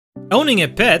Owning a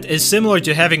pet is similar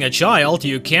to having a child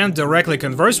you can't directly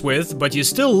converse with, but you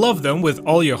still love them with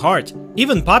all your heart.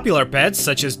 Even popular pets,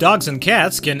 such as dogs and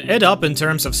cats, can add up in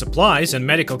terms of supplies and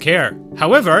medical care.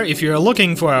 However, if you're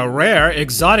looking for a rare,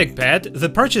 exotic pet, the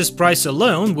purchase price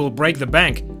alone will break the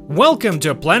bank. Welcome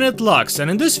to Planet Lux, and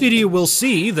in this video we'll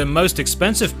see the most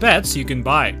expensive pets you can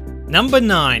buy. Number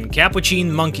 9.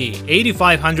 Capuchin Monkey,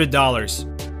 $8,500.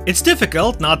 It's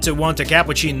difficult not to want a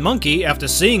Capuchin monkey after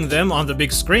seeing them on the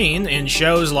big screen in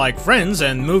shows like Friends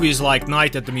and movies like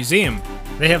Night at the Museum.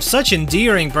 They have such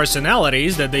endearing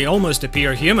personalities that they almost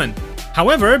appear human.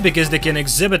 However, because they can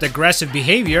exhibit aggressive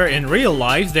behavior in real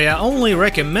life, they are only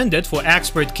recommended for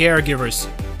expert caregivers.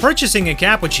 Purchasing a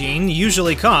Capuchin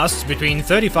usually costs between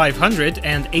 $3,500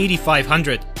 and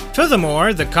 $8,500.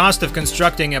 Furthermore, the cost of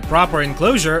constructing a proper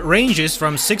enclosure ranges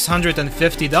from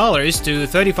 $650 to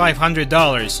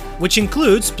 $3,500, which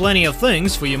includes plenty of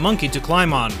things for your monkey to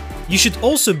climb on. You should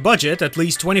also budget at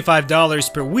least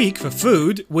 $25 per week for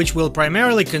food, which will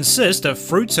primarily consist of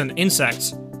fruits and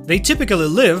insects. They typically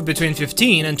live between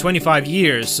 15 and 25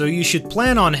 years, so you should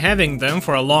plan on having them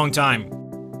for a long time.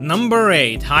 Number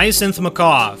 8. Hyacinth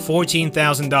Macaw,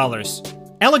 $14,000.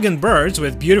 Elegant birds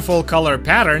with beautiful color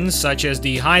patterns, such as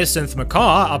the hyacinth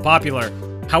macaw, are popular.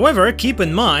 However, keep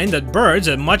in mind that birds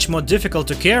are much more difficult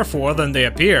to care for than they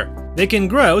appear. They can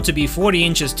grow to be 40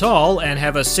 inches tall and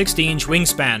have a 60-inch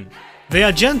wingspan. They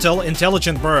are gentle,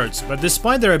 intelligent birds, but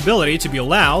despite their ability to be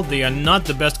loud, they are not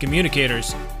the best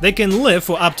communicators. They can live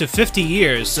for up to 50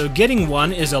 years, so getting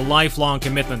one is a lifelong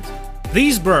commitment.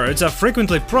 These birds are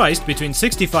frequently priced between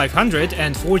 $6,500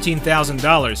 and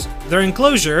 $14,000. Their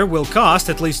enclosure will cost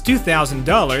at least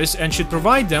 $2,000 and should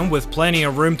provide them with plenty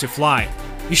of room to fly.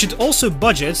 You should also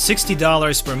budget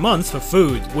 $60 per month for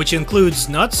food, which includes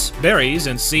nuts, berries,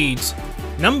 and seeds.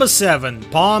 Number 7.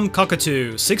 Palm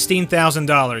Cockatoo,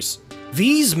 $16,000.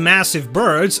 These massive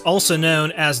birds, also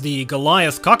known as the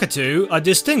Goliath cockatoo, are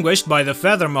distinguished by the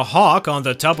feather mohawk on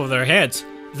the top of their heads.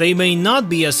 They may not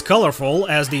be as colorful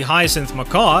as the hyacinth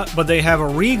macaw, but they have a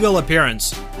regal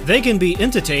appearance. They can be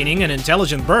entertaining and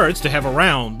intelligent birds to have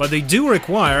around, but they do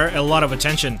require a lot of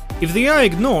attention. If they are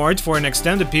ignored for an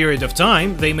extended period of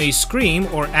time, they may scream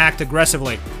or act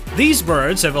aggressively. These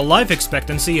birds have a life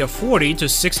expectancy of 40 to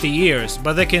 60 years,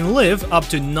 but they can live up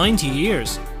to 90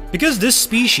 years. Because this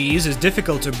species is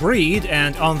difficult to breed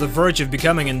and on the verge of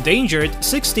becoming endangered,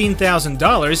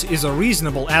 $16,000 is a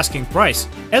reasonable asking price.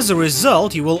 As a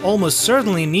result, you will almost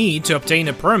certainly need to obtain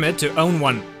a permit to own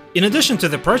one. In addition to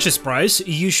the purchase price,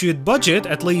 you should budget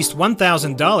at least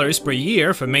 $1,000 per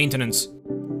year for maintenance.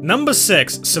 Number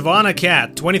 6. Savannah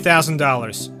Cat,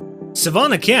 $20,000.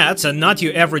 Savannah cats are not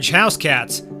your average house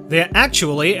cats. They are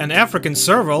actually an African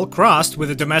serval crossed with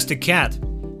a domestic cat.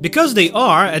 Because they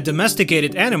are a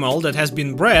domesticated animal that has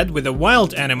been bred with a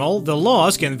wild animal, the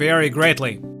laws can vary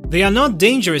greatly. They are not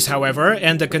dangerous, however,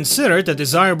 and are considered a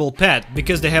desirable pet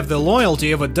because they have the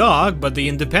loyalty of a dog but the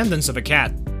independence of a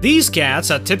cat. These cats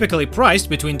are typically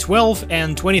priced between $12,000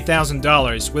 and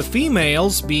 $20,000, with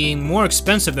females being more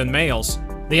expensive than males.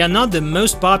 They are not the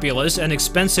most populous and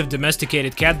expensive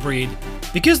domesticated cat breed.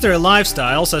 Because their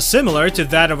lifestyles are similar to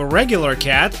that of a regular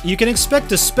cat, you can expect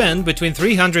to spend between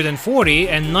 $340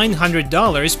 and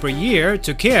 $900 per year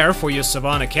to care for your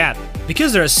Savannah cat.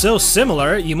 Because they're so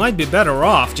similar, you might be better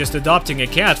off just adopting a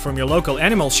cat from your local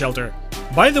animal shelter.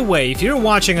 By the way, if you're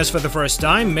watching us for the first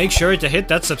time, make sure to hit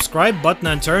that subscribe button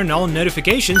and turn on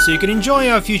notifications so you can enjoy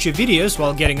our future videos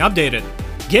while getting updated.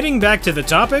 Getting back to the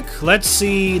topic, let's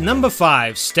see number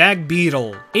 5. Stag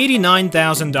Beetle,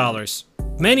 $89,000.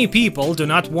 Many people do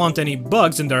not want any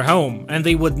bugs in their home, and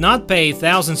they would not pay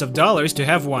thousands of dollars to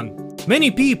have one.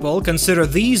 Many people consider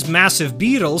these massive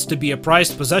beetles to be a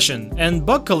prized possession, and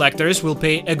bug collectors will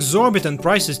pay exorbitant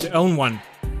prices to own one.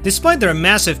 Despite their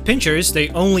massive pinchers, they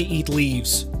only eat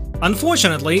leaves.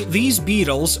 Unfortunately, these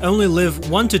beetles only live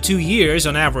 1 to 2 years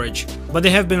on average, but they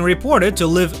have been reported to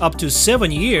live up to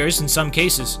 7 years in some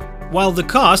cases. While the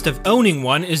cost of owning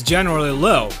one is generally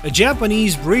low, a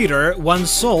Japanese breeder once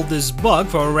sold this bug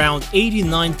for around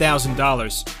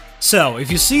 $89,000. So,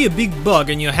 if you see a big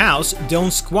bug in your house,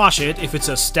 don't squash it if it's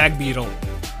a stag beetle.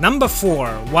 Number 4.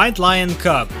 White Lion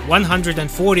Cub,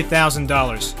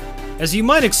 $140,000. As you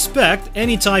might expect,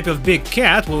 any type of big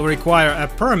cat will require a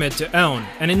permit to own,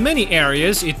 and in many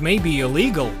areas it may be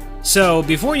illegal. So,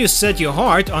 before you set your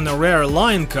heart on a rare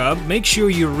lion cub, make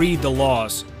sure you read the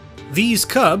laws. These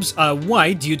cubs are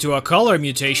white due to a color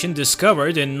mutation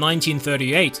discovered in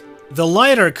 1938. The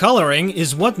lighter coloring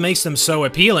is what makes them so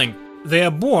appealing. They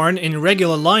are born in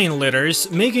regular lion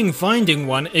litters, making finding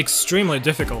one extremely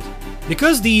difficult.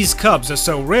 Because these cubs are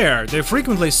so rare, they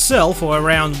frequently sell for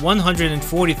around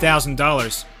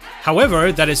 $140,000.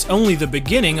 However, that is only the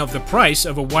beginning of the price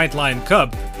of a white lion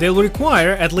cub. They'll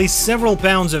require at least several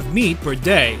pounds of meat per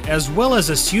day, as well as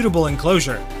a suitable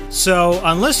enclosure. So,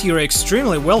 unless you're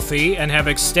extremely wealthy and have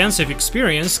extensive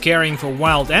experience caring for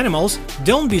wild animals,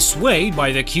 don't be swayed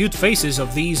by the cute faces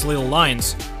of these little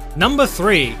lions. Number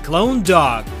 3. Clone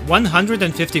dog,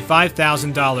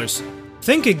 $155,000.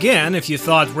 Think again if you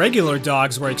thought regular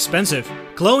dogs were expensive.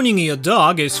 Cloning your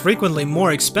dog is frequently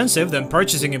more expensive than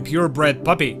purchasing a purebred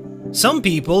puppy. Some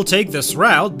people take this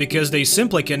route because they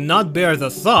simply cannot bear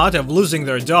the thought of losing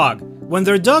their dog. When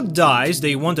their dog dies,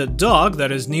 they want a dog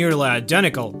that is nearly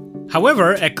identical.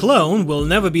 However, a clone will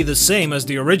never be the same as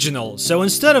the original, so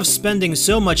instead of spending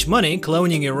so much money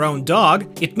cloning your own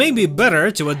dog, it may be better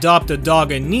to adopt a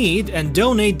dog in need and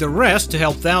donate the rest to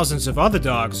help thousands of other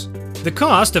dogs. The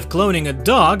cost of cloning a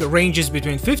dog ranges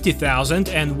between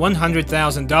 $50,000 and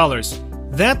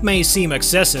 $100,000. That may seem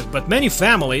excessive, but many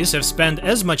families have spent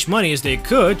as much money as they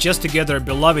could just to get their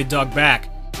beloved dog back.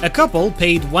 A couple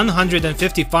paid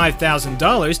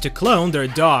 $155,000 to clone their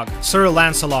dog, Sir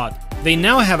Lancelot. They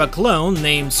now have a clone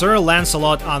named Sir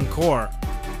Lancelot Encore.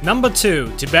 Number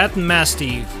 2. Tibetan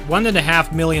Mastiff,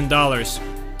 $1.5 million.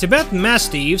 Tibetan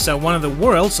Mastiffs are one of the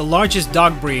world's largest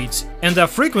dog breeds and are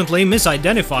frequently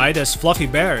misidentified as fluffy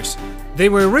bears. They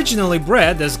were originally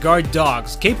bred as guard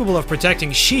dogs, capable of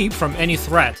protecting sheep from any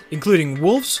threat, including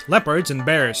wolves, leopards, and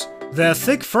bears. Their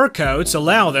thick fur coats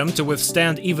allow them to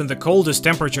withstand even the coldest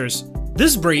temperatures.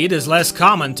 This breed is less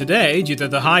common today due to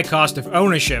the high cost of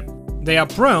ownership. They are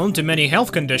prone to many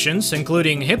health conditions,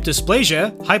 including hip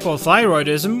dysplasia,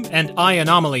 hypothyroidism, and eye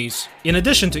anomalies, in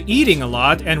addition to eating a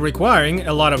lot and requiring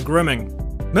a lot of grooming.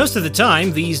 Most of the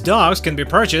time, these dogs can be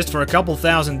purchased for a couple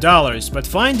 $1,000s, but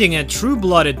finding a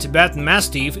true-blooded Tibetan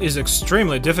Mastiff is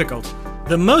extremely difficult.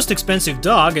 The most expensive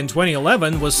dog in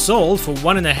 2011 was sold for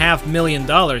 $1.5 million.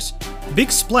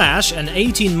 Big Splash, an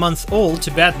 18-month-old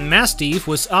Tibetan Mastiff,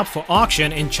 was up for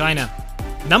auction in China.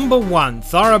 Number 1.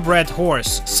 Thoroughbred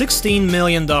Horse, $16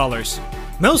 million.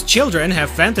 Most children have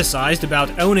fantasized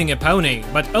about owning a pony,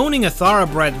 but owning a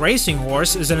thoroughbred racing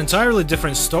horse is an entirely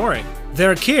different story.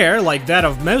 Their care, like that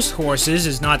of most horses,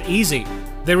 is not easy.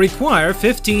 They require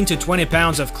 15 to 20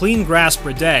 pounds of clean grass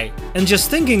per day, and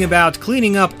just thinking about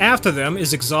cleaning up after them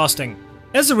is exhausting.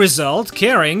 As a result,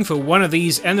 caring for one of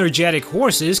these energetic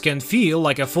horses can feel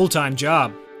like a full-time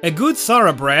job. A good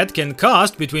thoroughbred can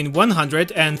cost between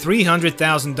 $100,000 and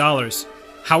 $300,000.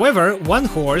 However, one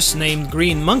horse named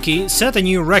Green Monkey set a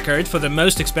new record for the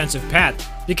most expensive pet.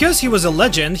 Because he was a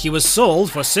legend, he was sold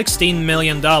for $16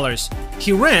 million.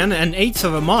 He ran an eighth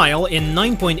of a mile in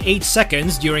 9.8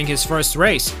 seconds during his first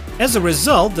race. As a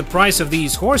result, the price of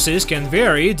these horses can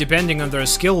vary depending on their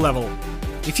skill level.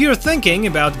 If you're thinking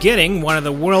about getting one of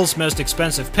the world's most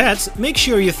expensive pets, make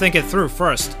sure you think it through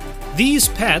first. These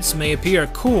pets may appear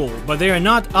cool, but they are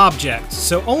not objects,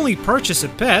 so only purchase a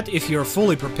pet if you're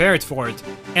fully prepared for it.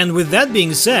 And with that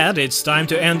being said, it's time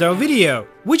to end our video.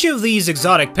 Which of these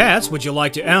exotic pets would you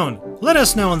like to own? Let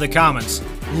us know in the comments.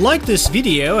 Like this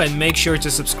video and make sure to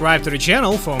subscribe to the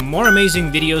channel for more amazing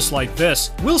videos like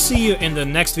this. We'll see you in the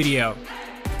next video.